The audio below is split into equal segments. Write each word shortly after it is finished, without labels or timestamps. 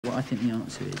What I think the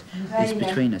answer is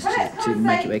between us to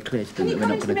make it very clear to them that we're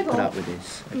not going to put up with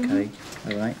this, okay?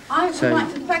 All right? I would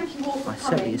like to thank you all for I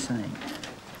see what you're saying.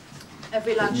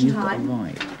 Every lunchtime. You've got a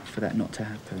right for that not to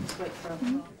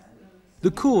happen. The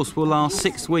course will last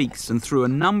 6 weeks and through a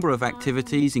number of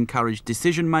activities encourage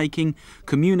decision-making,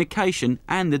 communication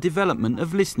and the development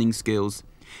of listening skills.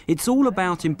 It's all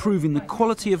about improving the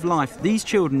quality of life these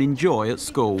children enjoy at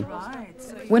school.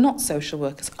 We're not social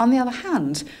workers. On the other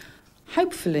hand,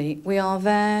 hopefully we are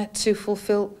there to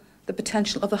fulfil the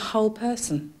potential of the whole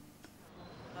person.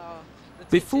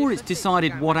 Before it's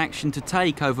decided what action to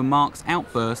take over Mark's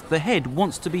outburst, the head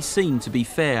wants to be seen to be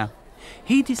fair.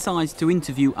 He decides to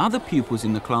interview other pupils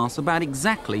in the class about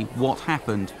exactly what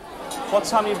happened. What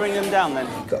time are you bringing them down then?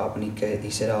 He got up and he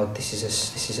said, "Oh, this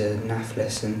is a NAF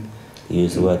lesson." You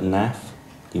used the word NAF.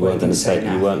 You weren't going to say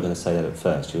NAF. You weren't going to say that at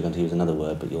first. You were going to use another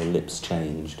word, but your lips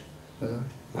changed.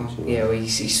 Yeah, well, he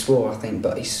swore, I think,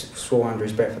 but he swore under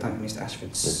his breath. I don't think Mr.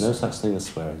 Ashford's... There's no such thing as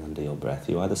swearing under your breath.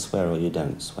 You either swear or you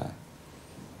don't swear.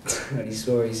 When he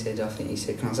swore, he said,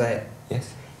 "Can I say it?"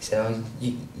 Yes. He said, "Oh,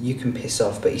 you can piss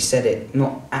off," but he said it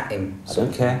not at him. I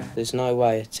don't care. There's no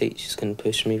way a teacher's going to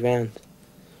push me round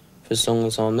for as long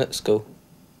as I'm at school.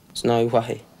 There's no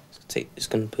way a teacher's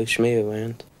going to push me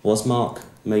around. Was Mark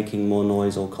making more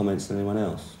noise or comments than anyone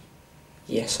else?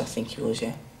 Yes, I think he was,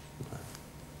 yeah.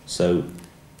 So,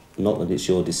 not that it's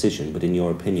your decision, but in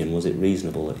your opinion, was it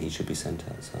reasonable that he should be sent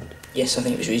outside? Yes, I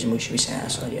think it was reasonable he should be sent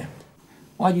outside, yeah.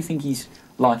 Why do you think he's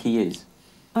like he is?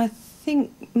 I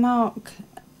think Mark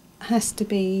has to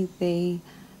be the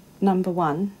number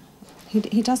one.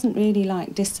 He doesn't really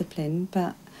like discipline,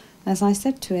 but as I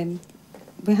said to him,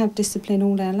 we have discipline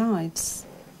all our lives.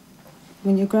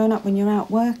 When you're grown up, when you're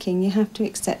out working, you have to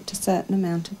accept a certain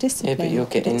amount of discipline. Yeah, but you're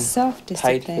getting it's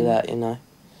self-discipline. paid for that, you know.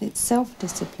 It's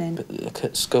self-discipline. But look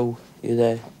at school, you're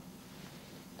there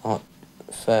like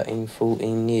 13,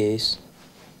 14 years.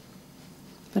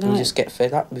 But you just get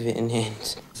fed up with it in the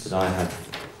end. But I had,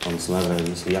 on some other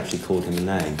evidence, he actually called him a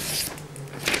name.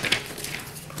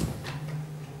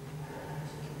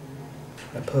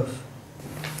 A puff.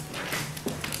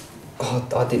 Oh,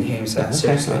 I didn't hear him say that, Okay,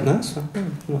 seriously. no, that's fine.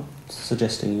 I'm not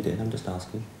suggesting you did, I'm just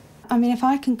asking. I mean, if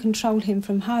I can control him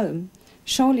from home,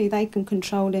 surely they can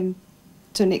control him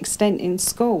to an extent in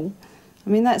school. I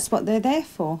mean, that's what they're there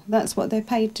for. That's what they're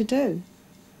paid to do.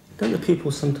 Don't the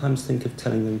pupils sometimes think of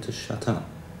telling them to shut up?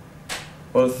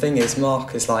 Well, the thing is,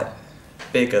 Mark is, like,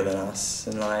 bigger than us,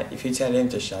 and, like, if you tell him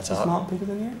to shut up... Is Mark bigger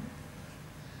than you?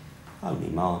 Only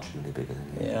marginally bigger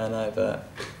than you. Yeah, I know, but...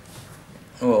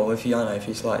 Well, if you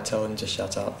like, tell him to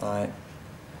shut up, like...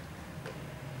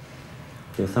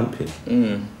 He'll thump you?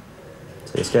 Mm.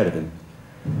 So you're scared of him?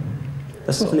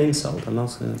 That's not an insult, I'm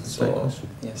asking a straight question.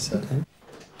 Yes, sir.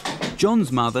 Okay.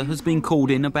 John's mother has been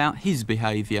called in about his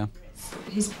behaviour.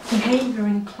 His behaviour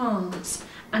in class,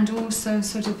 and also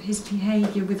sort of his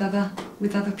behaviour with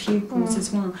other pupils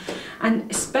as well, and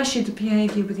especially the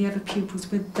behaviour with the other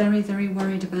pupils we're very, very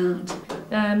worried about.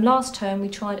 Last term we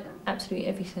tried absolutely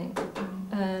everything,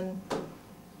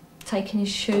 taking his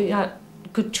shoe,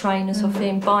 good trainers off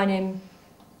him, buying him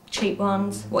cheap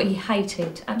ones, what he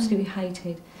hated, absolutely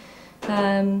hated,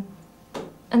 and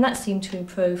that seemed to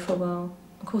improve for a while.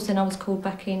 Of course then I was called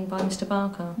back in by Mr.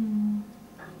 Barker,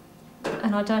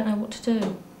 and I don't know what to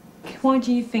do. Why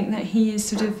do you think that he is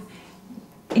sort of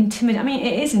intimidating? I mean,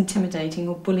 it is intimidating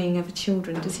or bullying other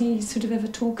children. Does he sort of ever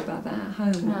talk about that at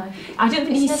home? No. I don't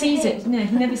think he sees it. No,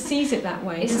 he never sees it that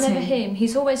way. It's never him.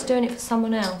 He's always doing it for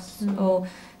someone else, or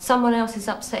someone else has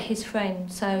upset his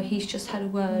friend, so he's just had a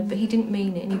word, but he didn't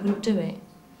mean it and he wouldn't do it,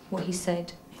 what he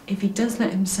said. If he does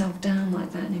let himself down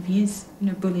like that, and if he is,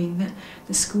 bullying, that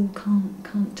the school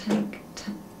can't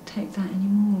take that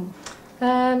anymore.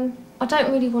 I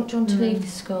don't really want John to leave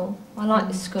this school. I like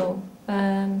this school.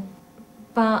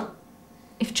 But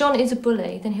if John is a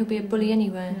bully, then he'll be a bully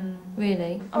anywhere,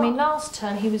 really. I mean, last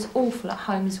term he was awful at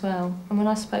home as well. And when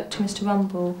I spoke to Mr.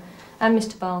 Rumble and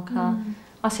Mr. Barker,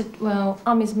 I said, well,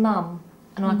 I'm his mum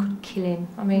and I could kill him.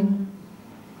 I mean,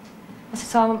 I said,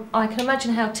 so I can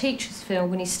imagine how teachers feel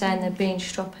when he's standing there being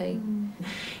stroppy.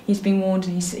 He's been warned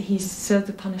and he's served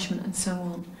the punishment and so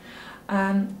on.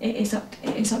 It is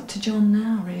up to John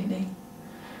now, really.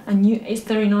 And it's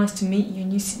very nice to meet you,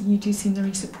 and you do seem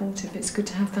very supportive. It's good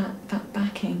to have that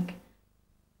backing.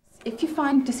 If you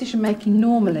find decision-making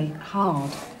normally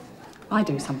hard, I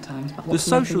do sometimes. But The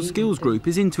social skills group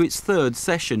is into its 3rd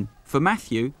session. For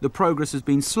Matthew, the progress has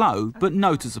been slow but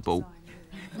noticeable.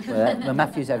 Well,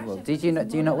 Matthew's had one. Do you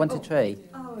not want a tree?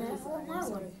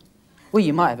 Well,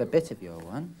 you might have a bit of your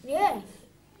one. Yes.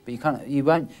 But you can't. You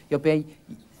won't. You'll be.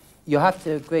 You'll have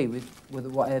to agree with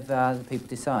whatever other people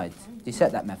decide. Do you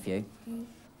set that, Matthew?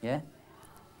 Yeah?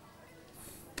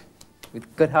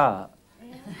 With good heart?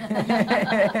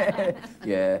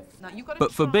 Yeah.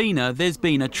 But for Bina, there's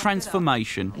been a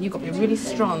transformation. You've got to be really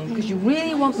strong because you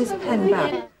really want this pen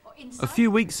back. A few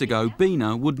weeks ago,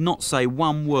 Bina would not say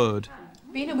one word.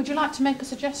 Bina, would you like to make a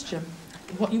suggestion?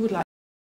 What you would like?